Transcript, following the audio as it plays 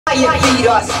Your feet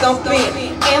are stumping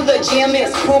and the jam is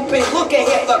pumping. Look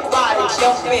ahead, the crowd is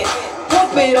jumping.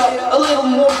 Pump it up a little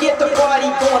more, get the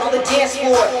party going on the dance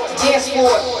floor, dance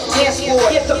floor, dance floor.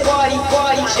 Get the party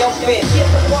jumping, get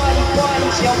the party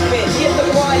jumping, get the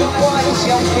party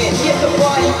jumping, get the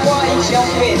party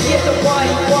jumping, get the party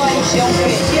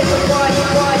jumping, get the party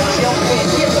jumping,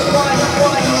 get the party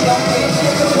jumping,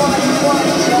 get the party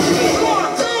jumping.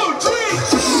 1, 2,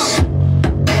 3.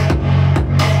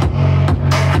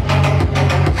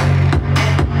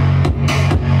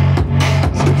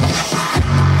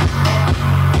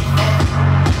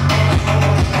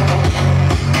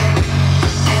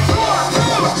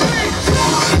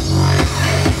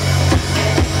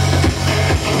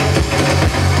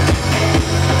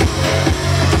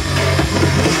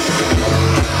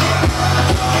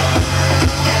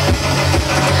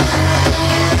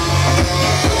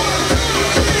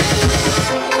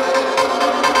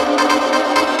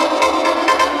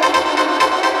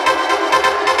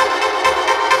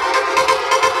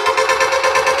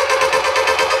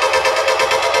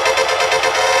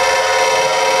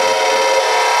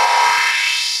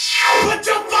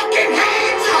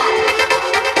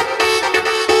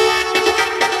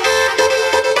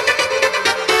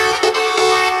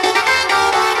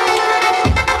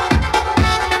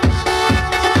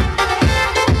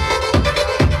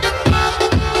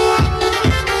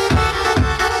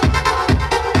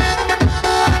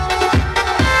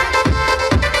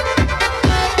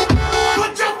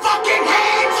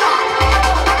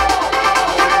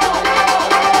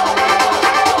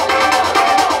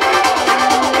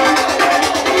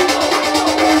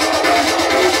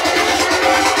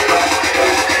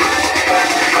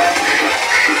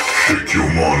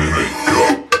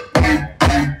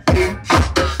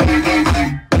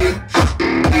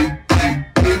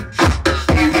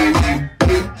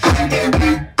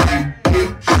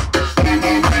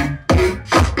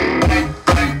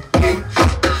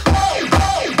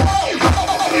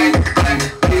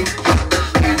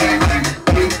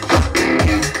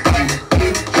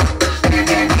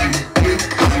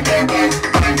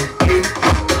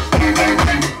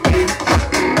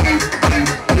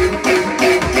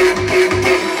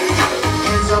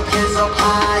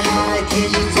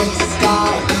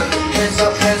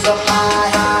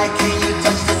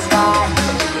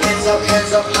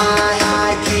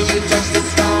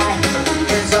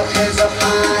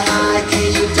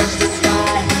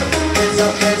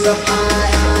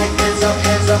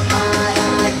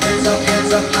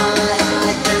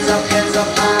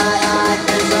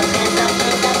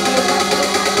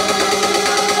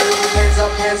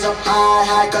 Hands up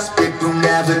high, 'cause people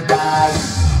never die.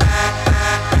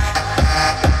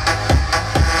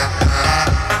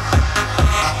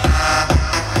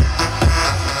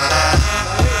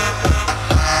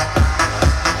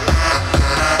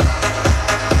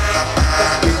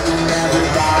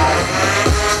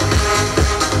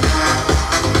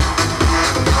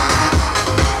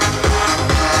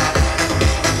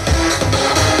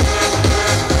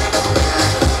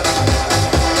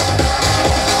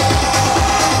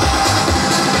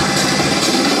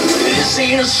 This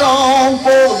ain't a song for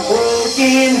the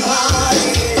broken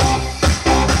hearted.